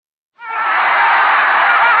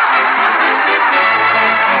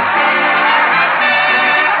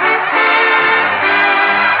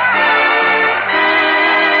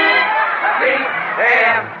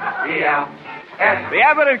The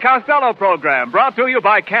Abbott and Costello program brought to you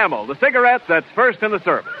by Camel, the cigarette that's first in the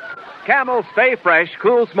service. Camel stay fresh,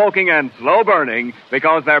 cool smoking, and slow burning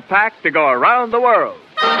because they're packed to go around the world.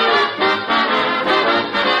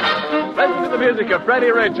 Listen to the music of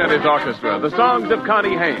Freddie Rich and his orchestra, the songs of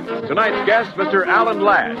Connie Haynes. Tonight's guest, Mr. Alan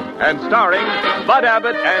Ladd, and starring Bud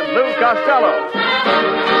Abbott and Lou Costello.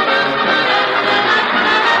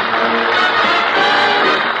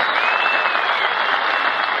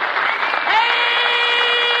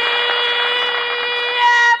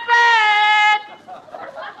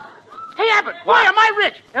 Why am I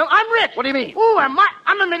rich? I'm rich. What do you mean? Ooh, I'm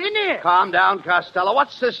a millionaire. Calm down, Costello.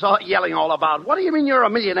 What's this yelling all about? What do you mean you're a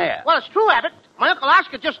millionaire? Well, it's true, Abbott. My Uncle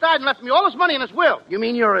Oscar just died and left me all his money in his will. You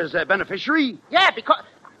mean you're his beneficiary? Yeah, because...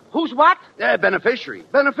 Who's what? Beneficiary.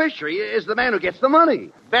 Beneficiary is the man who gets the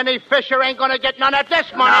money. Beneficiary ain't gonna get none of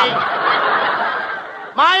this money. No.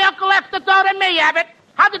 My uncle left the dough to me, Abbott.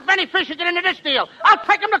 How did Beneficiary get into this deal? I'll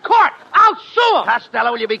take him to court. I'll sue him.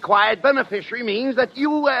 Costello, will you be quiet? Beneficiary means that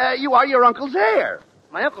you are your uncle's heir.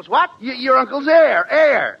 My uncle's what? Your uncle's heir.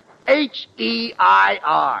 Heir.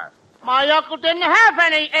 H-E-I-R. My uncle didn't have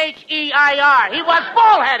any H-E-I-R. He was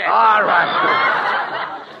bald-headed. All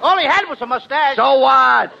right. All he had was a mustache. So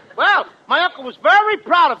what? Well, my uncle was very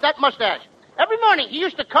proud of that mustache. Every morning, he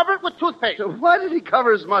used to cover it with toothpaste. So why did he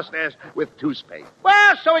cover his mustache with toothpaste?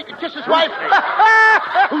 Well, so he could kiss his wife. Toothpaste.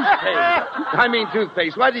 I mean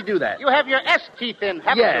toothpaste. Why did he do that? You have your S teeth in,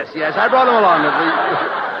 haven't you? Yes. I brought him along.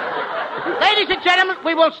 Ladies and gentlemen,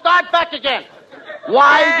 we will start back again.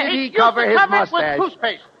 Why did he cover his mustache? It with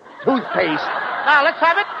toothpaste. Toothpaste. Now, let's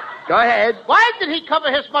have it. Go ahead. Why did he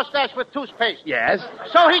cover his mustache with toothpaste? Yes.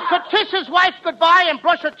 So he could kiss his wife goodbye and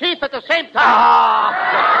brush her teeth at the same time. Oh.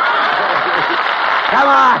 Come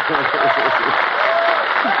on.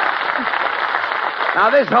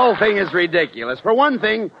 Now, this whole thing is ridiculous. For one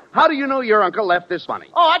thing, how do you know your uncle left this money?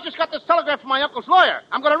 Oh, I just got this telegram from my uncle's lawyer.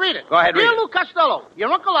 I'm going to read it. Go ahead, read Dear it. Lou Costello, your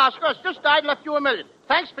Uncle Oscar has just died and left you $1 million.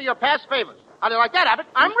 Thanks for your past favors. How do you like that, Abbott?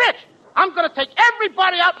 I'm rich. I'm going to take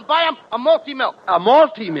everybody out and buy them a multi-milk. A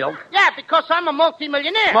multi-milk? Yeah, because I'm a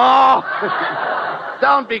multi-millionaire. Oh,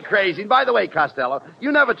 don't be crazy. And by the way, Costello,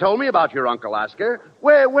 you never told me about your Uncle Oscar.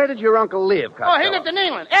 Where did your uncle live, Costello? Oh, he lived in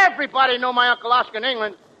England. Everybody knew my Uncle Oscar in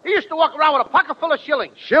England. He used to walk around with a pocket full of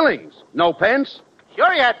shillings. Shillings? No pence?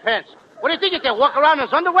 Sure he had pence. What do you think, he can walk around in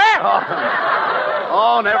his underwear?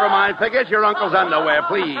 Oh, never mind. Forget your uncle's underwear,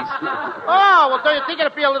 please. Oh, well, don't you think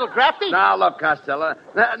it'd be a little drafty? Now, look, Costello,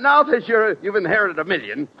 now that you've inherited $1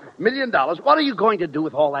 million, what are you going to do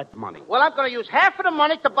with all that money? Well, I'm going to use half of the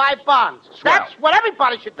money to buy bonds. Swell. That's what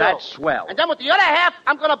everybody should do. That's swell. And then with the other half,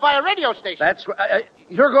 I'm going to buy a radio station.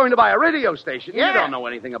 You're going to buy a radio station? Yeah. You don't know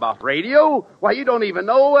anything about radio. Why, you don't even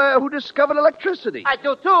know who discovered electricity. I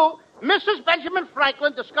do, too. Mrs. Benjamin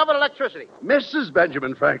Franklin discovered electricity. Mrs.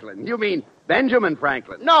 Benjamin Franklin? You mean Benjamin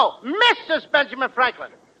Franklin? No, Mrs. Benjamin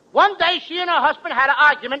Franklin. One day, she and her husband had an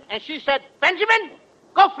argument, and she said, Benjamin,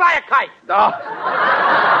 go fly a kite. Oh.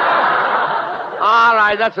 All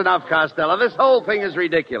right, that's enough, Costello. This whole thing is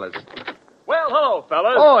ridiculous. Well, hello,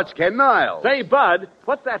 fellas. Oh, it's Ken Niles. Say, Bud,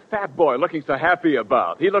 what's that fat boy looking so happy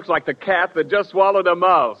about? He looks like the cat that just swallowed a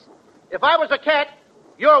mouse. If I was a cat,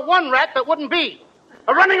 you're one rat that wouldn't be.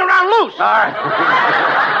 Running around loose. All right.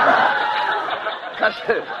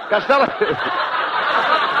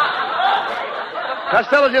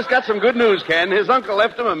 Costello just got some good news, Ken. His uncle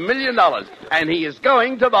left him $1 million, and he is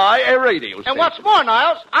going to buy a radio station. And what's more,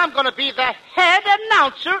 Niles, I'm going to be the head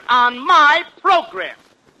announcer on my program.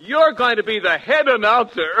 You're going to be the head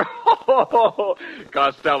announcer?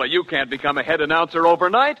 Costello, you can't become a head announcer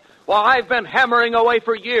overnight. Well, I've been hammering away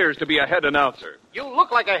for years to be a head announcer. You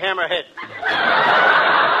look like a hammerhead.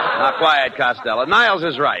 Now, quiet, Costello. Niles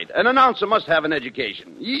is right. An announcer must have an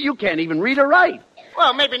education. You can't even read or write.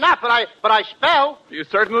 Well, maybe not, but I spell. You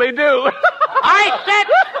certainly do. I said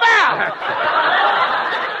spell.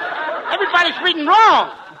 Everybody's reading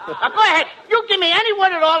wrong. Now, go ahead. You give me any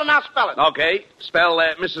word at all, and I'll spell it. Okay. Spell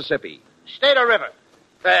Mississippi. State or river?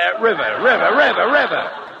 River.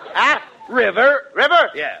 Huh? River. River?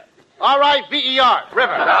 Yeah. R-I-V-E-R.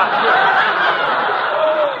 River.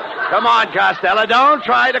 Come on, Costello. Don't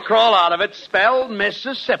try to crawl out of it. Spell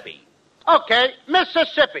Mississippi. Okay.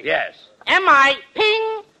 Mississippi. Yes.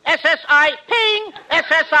 M-I-Ping, S-S-I, Ping,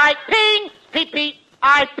 S-S-I, Ping,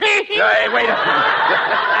 P-P-I-Ping. Hey, wait a minute.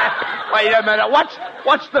 Wait a minute.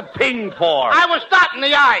 What's the ping for? I was dotting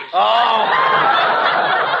the I's. Oh.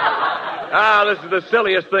 This is the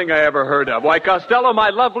silliest thing I ever heard of. Why, Costello, my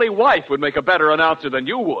lovely wife would make a better announcer than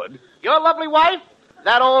you would. Your lovely wife?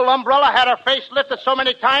 That old umbrella had her face lifted so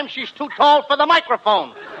many times she's too tall for the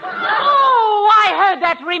microphone. Oh, Oh, I heard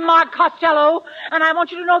that remark, Costello, and I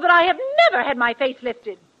want you to know that I have never had my face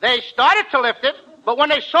lifted. They started to lift it, but when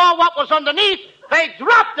they saw what was underneath, they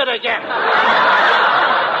dropped it again.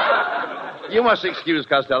 You must excuse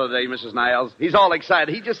Costello today, Mrs. Niles. He's all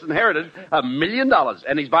excited. He just inherited $1 million,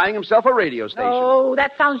 and he's buying himself a radio station. Oh,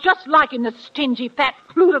 that sounds just like him, the stingy, fat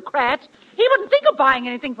plutocrat. He wouldn't think of buying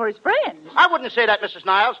anything for his friends. I wouldn't say that, Mrs.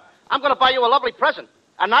 Niles. I'm going to buy you a lovely present.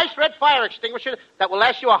 A nice red fire extinguisher that will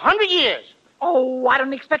last you 100 years. Oh, I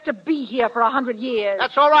don't expect to be here for 100 years.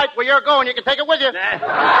 That's all right. Where you're going, you can take it with you. Now,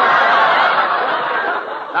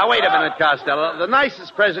 wait a minute, Costello. The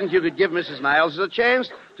nicest present you could give Mrs. Niles is a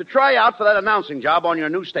chance to try out for that announcing job on your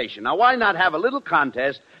new station. Now, why not have a little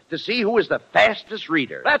contest to see who is the fastest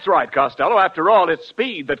reader? That's right, Costello. After all, it's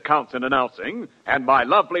speed that counts in announcing. And my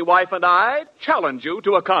lovely wife and I challenge you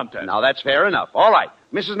to a contest. Now, that's fair enough. All right.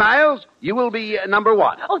 Mrs. Niles, you will be number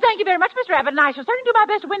one. Oh, thank you very much, Mr. Abbott, and I shall certainly do my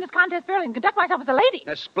best to win this contest fairly and conduct myself as a lady.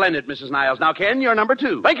 That's splendid, Mrs. Niles. Now, Ken, you're number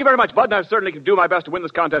two. Thank you very much, Bud, and I certainly can do my best to win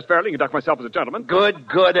this contest fairly and conduct myself as a gentleman. Good,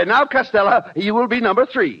 good. And now, Costello, you will be number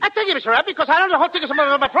three. I tell you, Mr. Abbott, because I don't know the whole thing is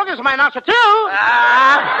my program is my announcer, too.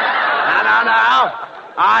 Now.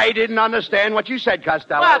 I didn't understand what you said,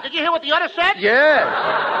 Costello. Well, did you hear what the other said? Yes.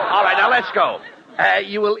 All right, now let's go.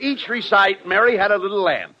 You will each recite Mary Had a Little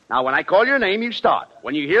Lamb. Now, when I call your name, you start.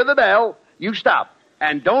 When you hear the bell, you stop.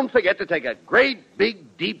 And don't forget to take a great,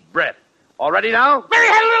 big, deep breath. All ready now? Mary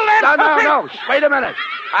Had a Little Lamb. No. Wait a minute.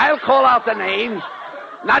 I'll call out the names.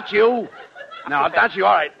 Not you. No, not you.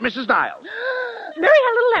 All right. Mrs. Niles. Mary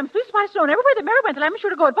had a little lamb, fleece white stone. Everywhere that Mary went, the lamb was sure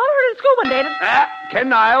to go. It followed her to school one day. Ken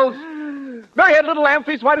Niles. Mary had a little lamb,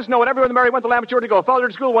 fleece white as snow, and everywhere the Mary went, the lamb was sure to go. Followed her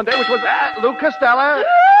to school one day, which was... Lou Costello.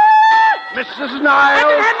 Mrs. Niles. I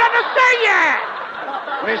didn't have nothing to say yet.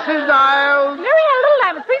 Mrs. Niles. Mary had a little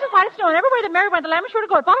lamb, fleece white as snow, and everywhere that Mary went, the lamb was sure to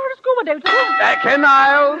go. It followed her to school one day, which was... Ken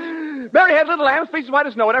Niles. Mary had little lambs, fleece white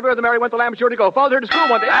as snow, and everywhere the Mary went, the lamb was sure to go. Followed her to school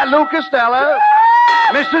one day. Lou Costello.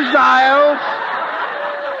 Mrs. Niles.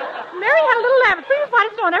 Mary had a little lamb, fleece white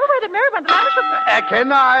as snow, and everywhere that Mary went, the lamb was sure to go. Ken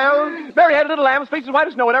Niles. Mary had little lambs, fleece white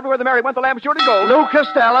as snow, and everywhere the Mary went, the lamb was sure to go. Lou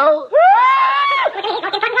Costello.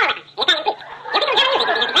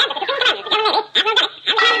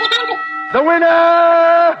 The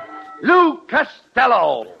winner, Lou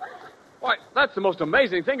Costello. Why, that's the most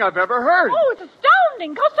amazing thing I've ever heard. Oh, it's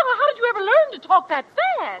astounding. Costello, how did you ever learn to talk that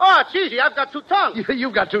fast? Oh, it's easy. I've got two tongues.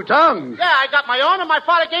 You've got two tongues. Yeah, I got my own, and my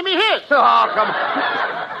father gave me his. Oh, come on.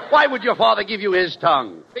 Why would your father give you his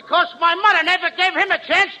tongue? Because my mother never gave him a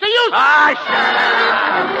chance to use it.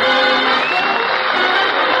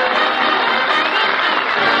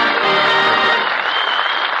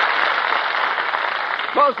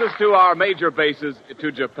 Closest to our major bases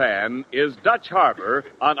to Japan is Dutch Harbor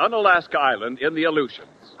on Unalaska Island in the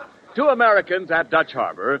Aleutians. To Americans at Dutch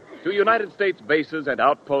Harbor, to United States bases and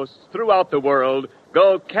outposts throughout the world,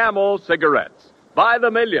 go Camel cigarettes. By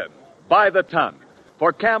the million, by the ton.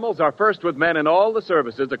 For Camels are first with men in all the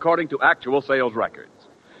services according to actual sales records.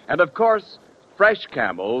 And of course, fresh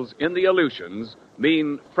Camels in the Aleutians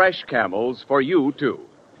mean fresh Camels for you, too.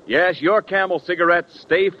 Yes, your Camel cigarettes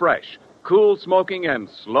stay fresh, cool smoking and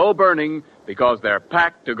slow burning because they're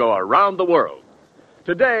packed to go around the world.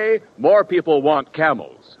 Today, more people want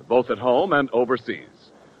Camels, both at home and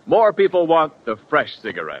overseas. More people want the fresh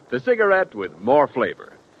cigarette, the cigarette with more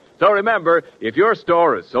flavor. So remember, if your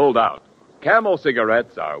store is sold out, Camel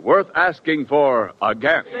cigarettes are worth asking for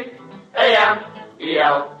again.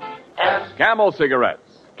 A-M-E-L-S. Camel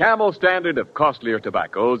cigarettes. Camel standard of costlier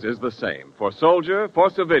tobaccos is the same for soldier, for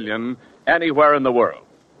civilian, anywhere in the world.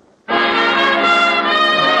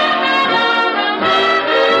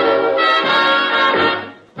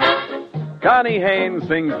 Connie Haynes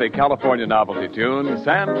sings the California novelty tune,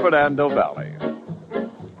 San Fernando Valley.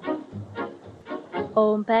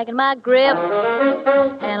 Oh, I'm packing my grip,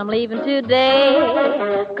 and I'm leaving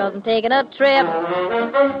today, 'cause I'm taking a trip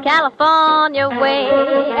California way.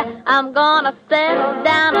 I'm gonna settle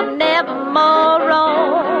down and never more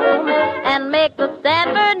roam, and make the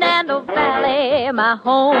San Fernando Valley my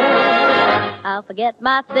home. I'll forget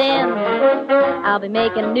my sins, I'll be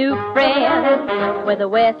making new friends, where the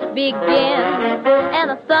west begins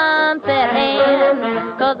and the sunset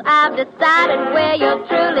ends, 'cause I've decided where you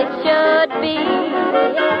truly should be,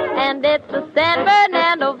 and it's the San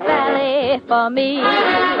Fernando Valley for me.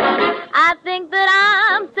 I think that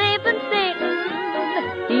I'm safe and Satan,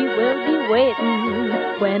 he will be waiting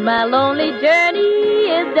when my lonely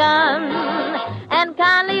journey is done. And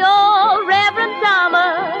kindly old Reverend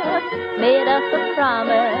Thomas made us a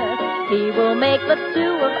promise He will make the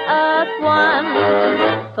two of us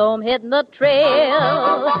one. So I'm hitting the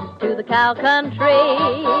trail to the cow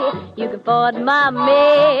country. You can forward my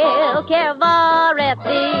mail, care of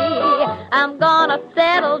RFD. I'm gonna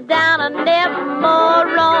settle down and never more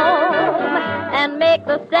roam, and make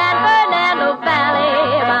the San Fernando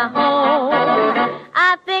Valley my home.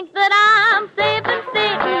 I think that I'm safe and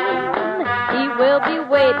Satan, he will be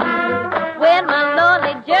waiting when my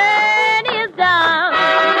lonely journey is done.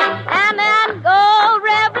 And then old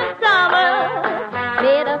Reverend Thomas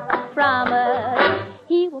made us a promise,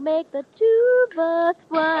 he will make the two of us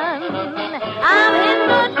one. I'm in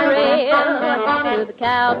the trail to the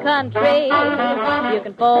cow country. You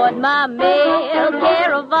can forward my mail,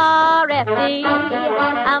 care of RFD.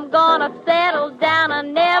 I'm gonna settle down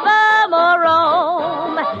and never more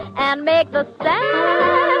roam, and make the San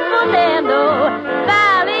Fernando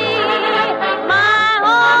Valley my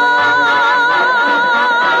home.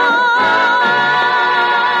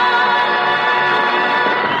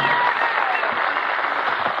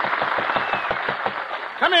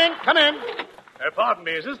 Come in. Pardon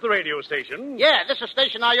me, is this the radio station? Yeah, this is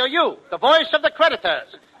Station IOU, the voice of the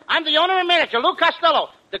creditors. I'm the owner and manager, Lou Costello,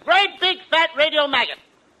 the great big fat radio maggot.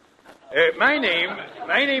 My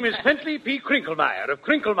name is Pentley P. Crinklemeyer of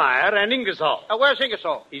Crinklemeyer and Ingersoll. Where's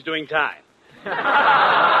Ingersoll? He's doing time.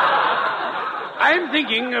 I'm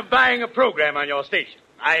thinking of buying a program on your station.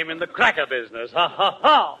 I'm in the cracker business. Ha, ha,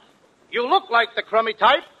 ha. You look like the crummy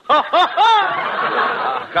type. Ha, ha,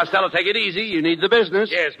 ha. Costello, take it easy. You need the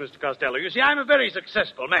business. Yes, Mr. Costello. You see, I'm a very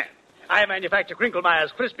successful man. I manufacture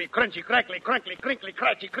Crinklemeyer's crispy, crunchy, crackly, crinkly,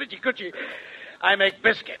 cratchy, critchy, critchy. I make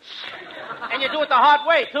biscuits. And you do it the hard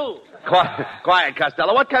way, too. Quiet,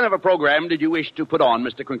 Costello. What kind of a program did you wish to put on,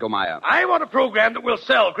 Mr. Crinklemeyer? I want a program that will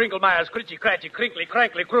sell Crinklemeyer's critchy, cratchy, crinkly,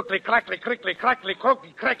 crankly, crookly, clackly, crickly, crackly,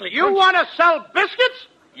 croaky, crackly. You want to sell biscuits?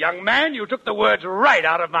 Young man, you took the words right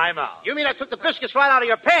out of my mouth. You mean I took the biscuits right out of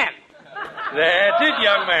your pan? That's it,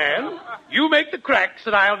 young man. You make the cracks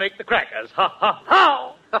and I'll make the crackers. Ha, ha,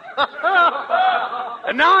 ha.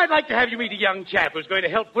 And now I'd like to have you meet a young chap who's going to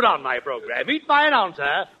help put on my program. Meet my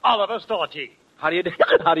announcer, Oliver Storchy. How do you do?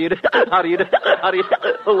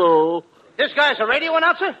 Hello. This guy's a radio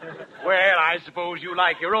announcer? Well, I suppose you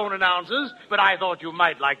like your own announcers, but I thought you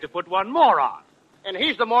might like to put one more on. And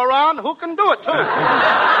he's the moron who can do it, too. All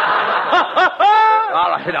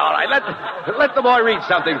right. Let the boy read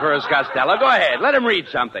something for us, Costello. Go ahead. Let him read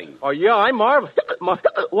something. Oh, yeah, I'm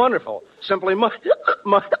wonderful. Simply marvelous.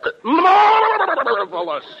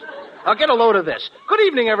 I'll get a load of this. Good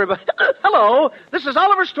evening, everybody. Hello, this is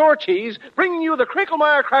Oliver Storcheese bringing you the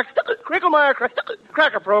Crinklemeyer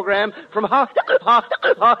Cracker program from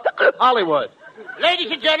Hollywood.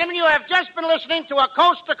 Ladies and gentlemen, you have just been listening to a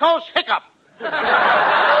coast-to-coast hiccup.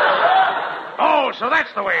 Oh, so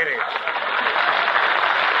that's the way it is.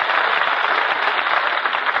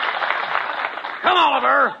 Come,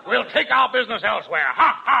 Oliver. We'll take our business elsewhere.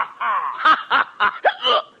 Ha, ha, ha.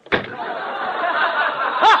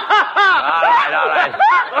 All right.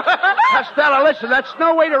 Costello, listen, that's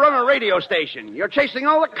no way to run a radio station. You're chasing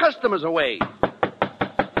all the customers away.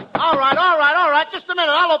 All right. Just a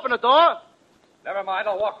minute. I'll open the door. Never mind.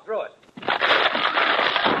 I'll walk through it.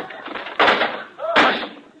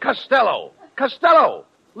 Costello,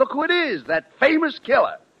 look who it is, that famous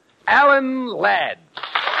killer, Alan Ladd.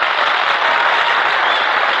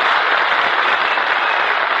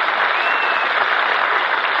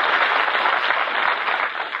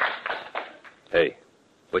 Hey,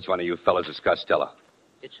 which one of you fellas is Costello?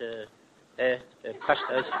 It's,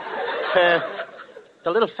 Costello. The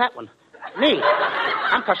little fat one. Me.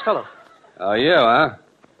 I'm Costello. Oh, you, huh?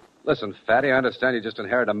 Listen, fatty, I understand you just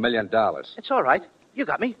inherited $1 million. It's all right. You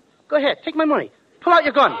got me. Go ahead. Take my money. Pull out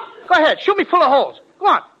your gun. Go ahead. Shoot me full of holes. Go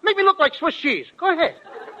on. Make me look like Swiss cheese. Go ahead.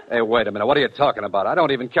 Hey, wait a minute. What are you talking about? I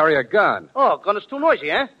don't even carry a gun. Oh, gun is too noisy,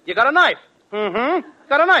 huh? You got a knife. Mm-hmm.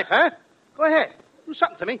 Got a knife, huh? Go ahead. Do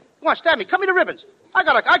something to me. Go on, stab me. Cut me to ribbons. I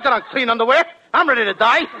got on clean underwear. I'm ready to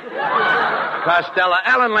die. Costello,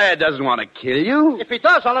 Alan Ladd doesn't want to kill you. If he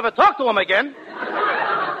does, I'll never talk to him again.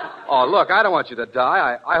 Oh, look, I don't want you to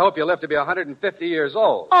die. I hope you live to be 150 years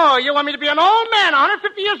old. Oh, you want me to be an old man,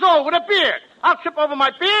 150 years old, with a beard? I'll trip over my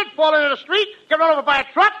beard, fall into the street, get run over by a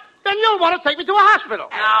truck, then you'll want to take me to a hospital.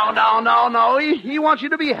 No. He wants you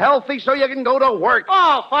to be healthy so you can go to work.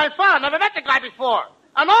 Oh, fine. I never met the guy before.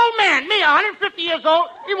 An old man, me, 150 years old,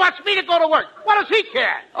 he wants me to go to work. What does he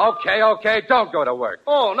care? Okay, don't go to work.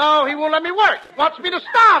 Oh, no, he won't let me work. Wants me to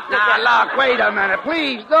starve to death. Now, look, wait a minute,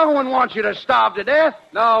 please. No one wants you to starve to death.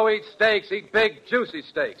 No, eat steaks. Eat big, juicy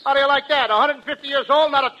steaks. How do you like that? 150 years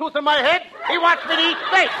old, not a tooth in my head? He wants me to eat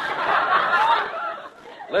steak.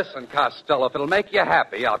 Listen, Costello, if it'll make you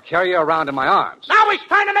happy, I'll carry you around in my arms. Now he's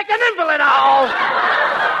trying to make an invalid out of us.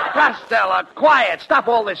 Costello, quiet. Stop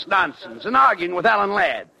all this nonsense and arguing with Alan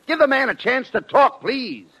Ladd. Give the man a chance to talk,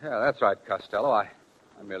 please. Yeah, that's right, Costello. I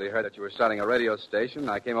merely heard that you were starting a radio station.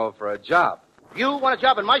 I came over for a job. You want a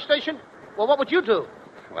job in my station? Well, what would you do?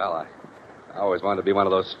 Well, I always wanted to be one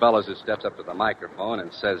of those fellows who steps up to the microphone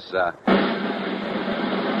and says,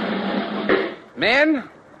 Men,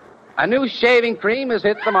 a new shaving cream has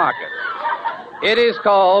hit the market. It is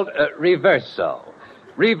called Reverso.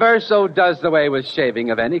 Reverso does the way with shaving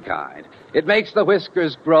of any kind. It makes the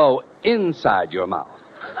whiskers grow inside your mouth.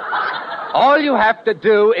 All you have to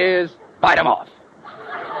do is bite them off.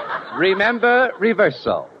 Remember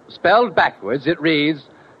Reverso. Spelled backwards, it reads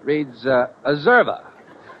Azerva,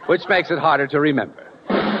 which makes it harder to remember.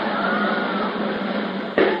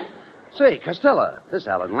 Say, Costello, this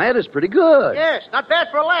Alan Ladd is pretty good. Yes, not bad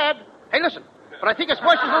for a lad. Hey, listen, but I think his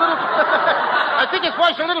voice is a little... I think his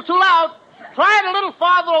voice is a little too loud. Try it a little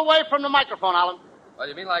farther away from the microphone, Alan. Oh,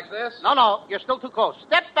 you mean like this? No, you're still too close.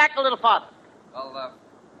 Step back a little farther. Well,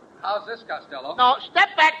 how's this, Costello? No, step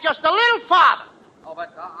back just a little farther. Oh,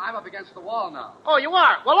 but I'm up against the wall now. Oh, you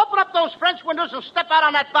are? Well, open up those French windows and step out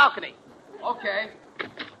on that balcony. Okay.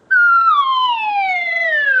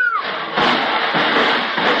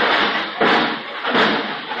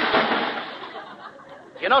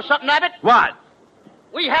 You know something, Abbott? What?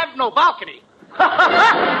 We have no balcony.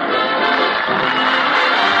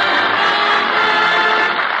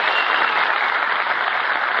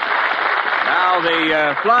 Now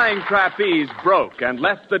the flying trapeze broke and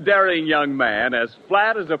left the daring young man as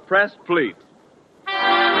flat as a pressed pleat.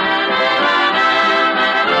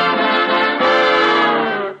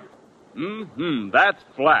 That's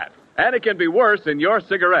flat. And it can be worse in your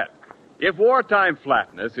cigarette. If wartime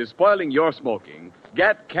flatness is spoiling your smoking,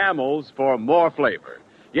 get Camels for more flavor.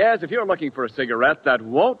 Yes, if you're looking for a cigarette that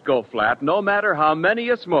won't go flat no matter how many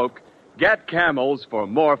you smoke, get Camels for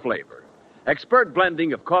more flavor. Expert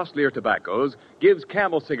blending of costlier tobaccos gives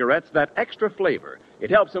Camel cigarettes that extra flavor. It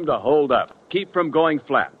helps them to hold up, keep from going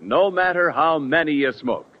flat, no matter how many you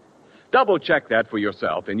smoke. Double-check that for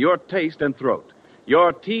yourself in your taste and throat.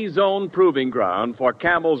 Your T-Zone proving ground for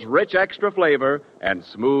Camel's rich extra flavor and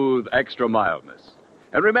smooth extra mildness.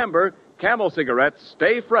 And remember, Camel cigarettes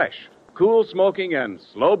stay fresh, cool smoking, and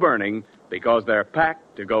slow burning because they're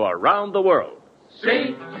packed to go around the world.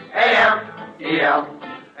 C-A-M-E-L-S.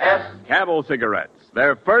 Camel cigarettes.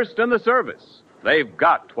 They're first in the service. They've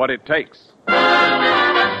got what it takes.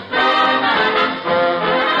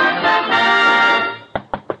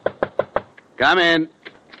 Come in.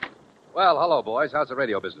 Well, hello, boys. How's the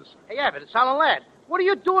radio business? Hey, Abbott, it's Alan Ladd. What are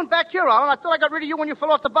you doing back here, Alan? I thought I got rid of you when you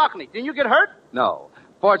fell off the balcony. Didn't you get hurt? No.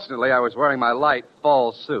 Fortunately, I was wearing my light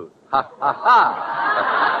fall suit. Ha, ha,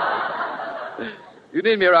 ha. You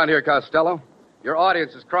need me around here, Costello. Your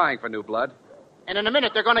audience is crying for new blood. And in a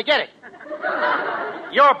minute, they're going to get it.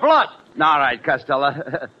 Your blood. All right,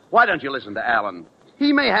 Costello. Why don't you listen to Alan?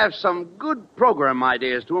 He may have some good program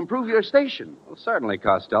ideas to improve your station. Well, certainly,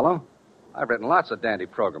 Costello. I've written lots of dandy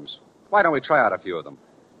programs. Why don't we try out a few of them?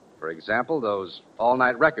 For example, those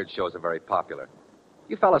all-night record shows are very popular.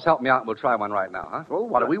 You fellas help me out and we'll try one right now, huh? Well,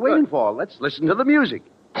 what are we waiting for? Let's listen to the music.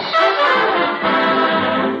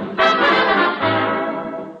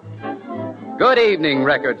 Good evening,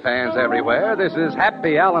 record fans everywhere. This is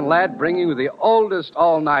Happy Alan Ladd bringing you the oldest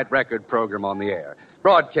all-night record program on the air,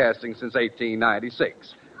 broadcasting since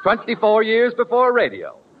 1896, 24 years before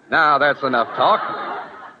radio. Now, that's enough talk.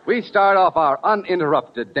 We start off our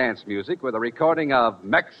uninterrupted dance music with a recording of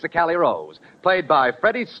Mexicali Rose, played by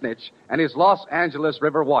Freddie Snitch and his Los Angeles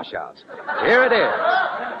River washouts. Here it is,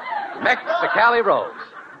 Mexicali Rose.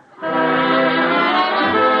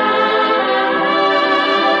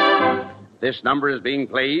 This number is being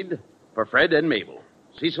played for Fred and Mabel,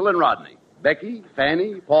 Cecil and Rodney, Becky,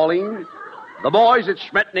 Fanny, Pauline, the boys at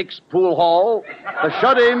Schmetnick's Pool Hall, the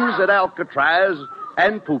shut-ins at Alcatraz,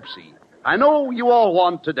 and Poopsie. I know you all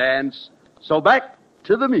want to dance, so back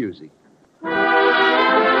to the music.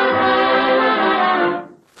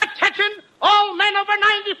 Attention, all men over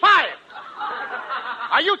 95.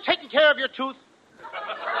 Are you taking care of your tooth?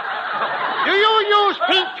 Do you use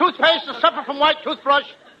pink toothpaste to suffer from white toothbrush?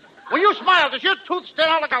 When you smile, does your tooth stand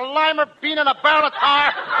out like a limer bean in a barrel of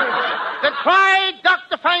tar? Then try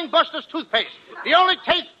Dr. Fangbuster's toothpaste, the only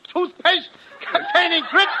toothpaste containing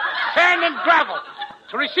grit, sand, and gravel.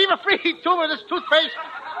 To receive a free tube of this toothpaste,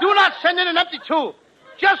 do not send in an empty tube.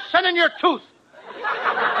 Just send in your tooth.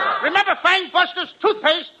 Remember Fangbuster's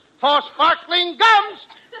toothpaste for sparkling gums.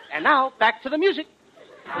 And now, back to the music.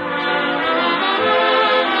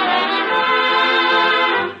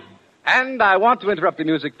 And I want to interrupt the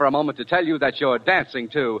music for a moment to tell you that you're dancing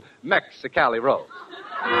to Mexicali Rose.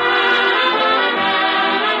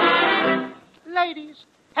 Ladies,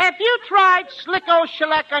 have you tried Slicko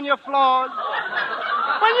Shellac on your floors?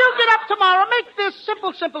 When you get up tomorrow, make this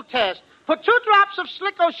simple test. Put 2 drops of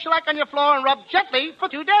Slicko Shellac on your floor and rub gently for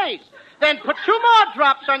 2 days. Then put 2 more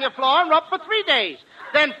drops on your floor and rub for 3 days.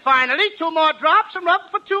 Then finally 2 more drops and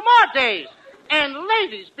rub for 2 more days. And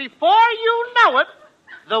ladies, before you know it,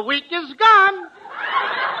 the week is gone.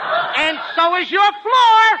 And so is your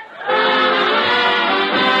floor.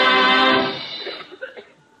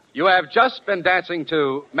 You have just been dancing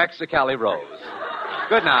to Mexicali Rose.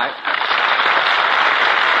 Good night.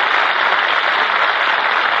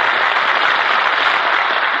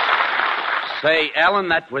 Say, Alan,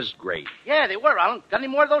 that was great. Yeah, they were, Alan. Got any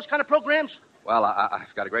more of those kind of programs? Well,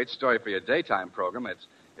 I've got a great story for your daytime program.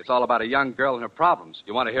 It's all about a young girl and her problems.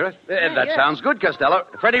 You want to hear it? That sounds good, Costello.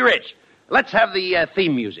 Freddie Rich, let's have the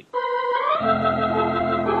theme music.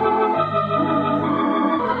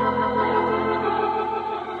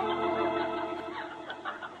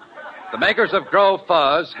 The makers of Grow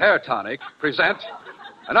Fuzz Hair Tonic present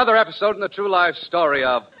another episode in the true life story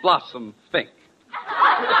of Blossom Fink,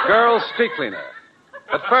 girl street cleaner.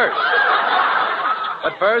 But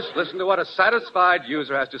first, listen to what a satisfied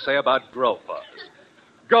user has to say about Grow Fuzz.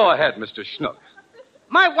 Go ahead, Mr. Schnook.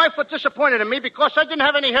 My wife was disappointed in me because I didn't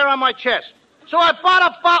have any hair on my chest. So I bought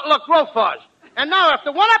a bottle of Grow Fuzz. And now,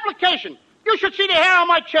 after one application, you should see the hair on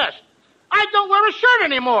my chest. I don't wear a shirt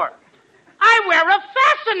anymore. I wear a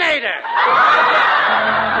fascinator.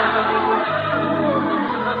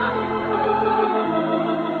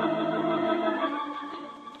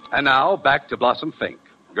 And now, back to Blossom Fink,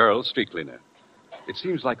 girl street cleaner. It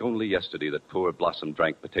seems like only yesterday that poor Blossom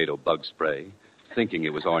drank potato bug spray, thinking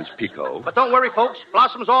it was orange pico. But don't worry, folks.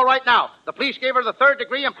 Blossom's all right now. The police gave her the 3rd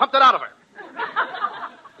degree and pumped it out of her.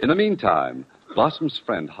 In the meantime, Blossom's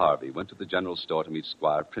friend Harvey went to the general store to meet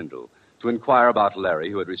Squire Prindle to inquire about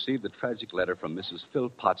Larry, who had received the tragic letter from Mrs.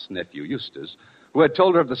 Philpott's nephew, Eustace, who had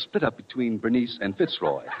told her of the split-up between Bernice and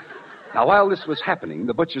Fitzroy. Now, while this was happening,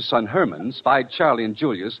 the butcher's son Herman spied Charlie and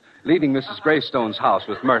Julius leaving Mrs. Greystone's house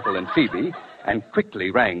with Myrtle and Phoebe and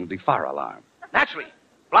quickly rang the fire alarm. Naturally,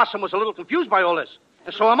 Blossom was a little confused by all this,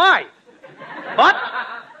 and so am I. But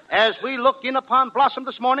as we look in upon Blossom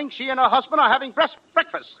this morning, she and her husband are having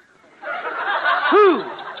breakfast.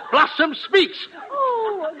 Blossom speaks.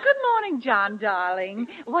 Oh, good morning, John, darling.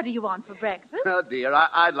 What do you want for breakfast? Oh, dear,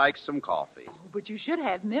 I'd like some coffee. Oh, but you should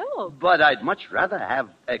have milk. But I'd much rather have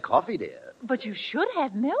a coffee, dear. But you should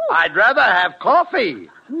have milk. I'd rather have coffee.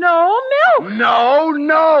 No milk.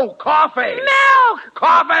 No, coffee. Milk.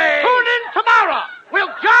 Coffee. Tune in tomorrow. Will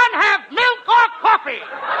John have milk or coffee?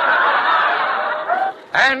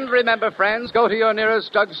 And remember, friends, go to your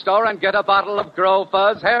nearest drugstore and get a bottle of Grow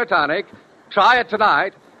Fuzz Hair Tonic. Try it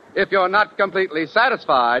tonight. If you're not completely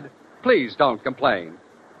satisfied, please don't complain.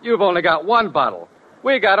 You've only got one bottle.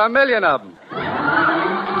 We got 1 million of them.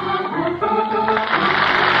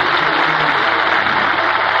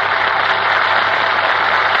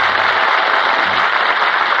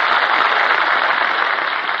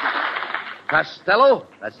 Costello,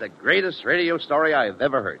 that's the greatest radio story I've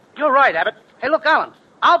ever heard. You're right, Abbott. Hey, look, Alan,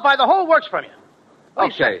 I'll buy the whole works from you.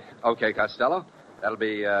 Okay, Costello. That'll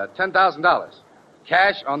be $10,000.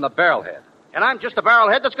 Cash on the barrelhead. And I'm just the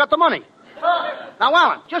barrelhead that's got the money. Now,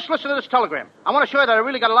 Alan, just listen to this telegram. I want to show you that I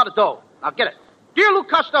really got a lot of dough. Now, get it. Dear Lou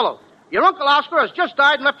Costello, your Uncle Oscar has just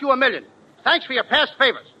died and left you $1 million. Thanks for your past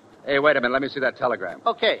favors. Hey, wait a minute. Let me see that telegram.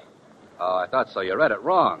 Okay. Oh, I thought so. You read it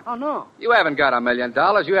wrong. Oh, no. You haven't got $1 million.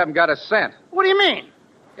 You haven't got a cent. What do you mean?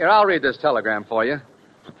 Here, I'll read this telegram for you.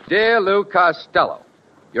 Dear Lou Costello,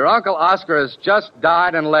 your Uncle Oscar has just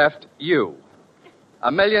died and left you.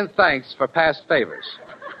 1 million thanks for past favors.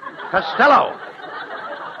 Costello,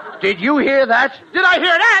 did you hear that? Did I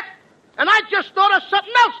hear that? And I just thought of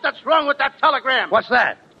something else that's wrong with that telegram. What's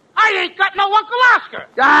that? I ain't got no Uncle Oscar.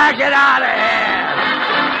 Ah, get out of here!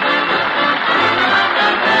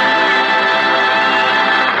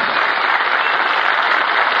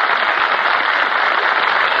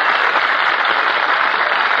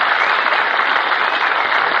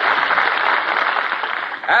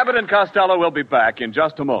 Abbott and Costello will be back in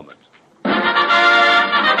just a moment.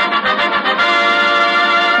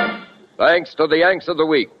 Thanks to the Yanks of the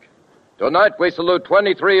Week. Tonight we salute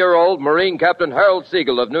 23-year-old Marine Captain Harold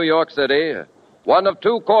Siegel of New York City, one of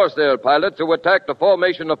 2 Corsair pilots who attacked a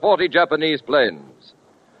formation of 40 Japanese planes.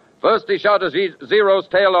 First he shot a Zero's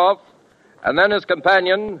tail off, and then his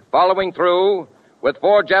companion, following through, with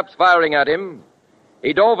 4 Japs firing at him,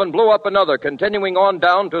 he dove and blew up another, continuing on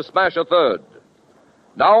down to smash a third.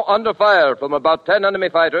 Now under fire from about 10 enemy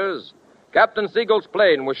fighters, Captain Siegel's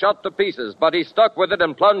plane was shot to pieces, but he stuck with it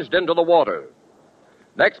and plunged into the water.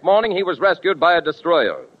 Next morning, he was rescued by a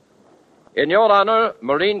destroyer. In your honor,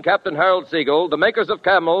 Marine Captain Harold Siegel, the makers of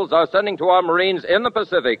Camels are sending to our Marines in the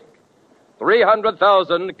Pacific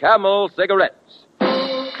 300,000 Camel cigarettes.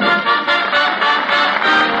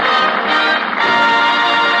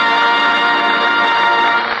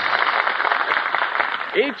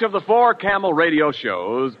 Each of the 4 Camel radio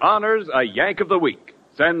shows honors a Yank of the Week,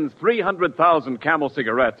 sends 300,000 Camel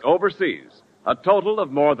cigarettes overseas, a total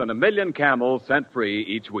of more than 1 million Camels sent free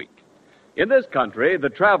each week. In this country, the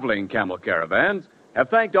traveling Camel caravans have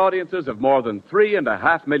thanked audiences of more than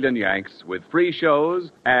 3.5 million Yanks with free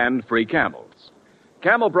shows and free Camels.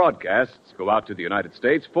 Camel broadcasts go out to the United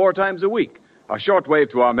States 4 times a week, a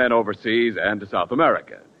shortwave to our men overseas and to South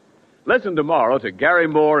America. Listen tomorrow to Gary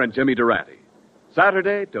Moore and Jimmy Durante.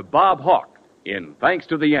 Saturday to Bob Hawke in Thanks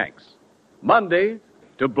to the Yanks. Monday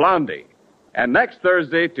to Blondie. And next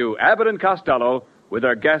Thursday to Abbott and Costello with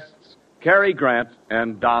their guests Cary Grant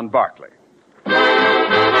and Don Barclay.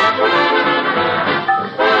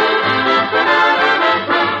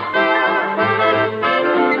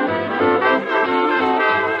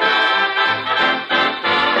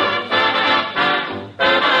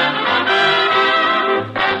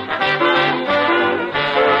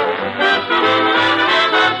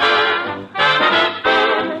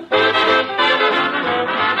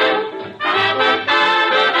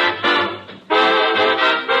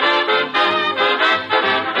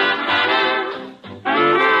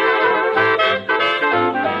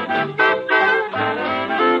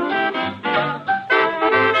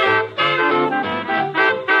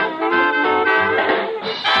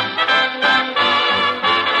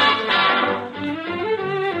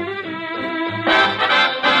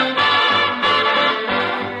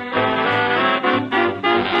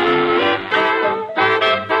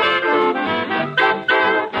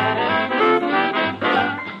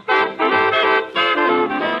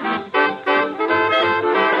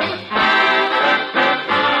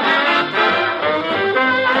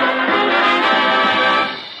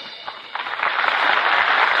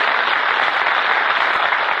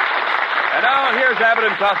 Abbott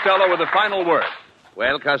and Costello with the final word.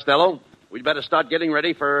 Well, Costello, we'd better start getting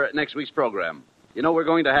ready for next week's program. You know, we're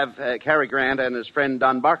going to have Cary Grant and his friend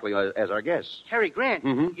Don Barclay as our guests. Cary Grant?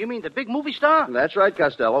 Mm-hmm. You mean the big movie star? That's right,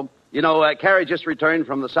 Costello. You know, Cary just returned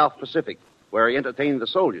from the South Pacific, where he entertained the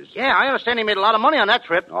soldiers. Yeah, I understand he made a lot of money on that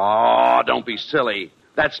trip. Oh, don't be silly.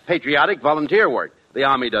 That's patriotic volunteer work. The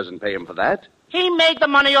Army doesn't pay him for that. He made the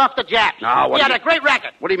money off the Japs. He had a great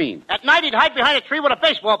racket. What do you mean? At night, he'd hide behind a tree with a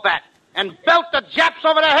baseball bat and belt the Japs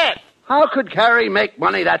over the head. How could Cary make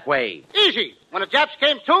money that way? Easy. When the Japs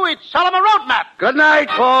came to, he'd sell them a road map. Good night,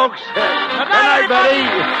 folks. Good night, Betty.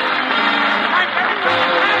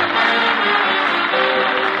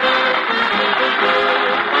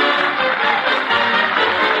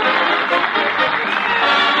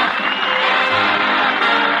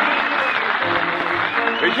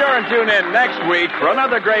 Be sure and tune in next week for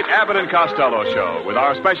another great Abbott and Costello show with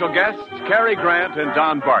our special guests, Cary Grant and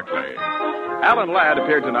Don Barclay. Alan Ladd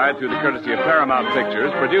appeared tonight through the courtesy of Paramount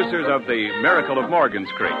Pictures, producers of The Miracle of Morgan's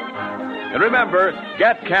Creek. And remember,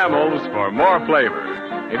 get Camels for more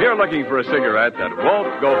flavor. If you're looking for a cigarette that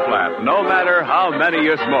won't go flat, no matter how many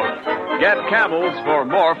you smoke, get Camels for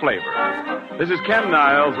more flavor. This is Ken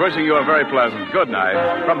Niles wishing you a very pleasant good night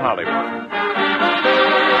from Hollywood.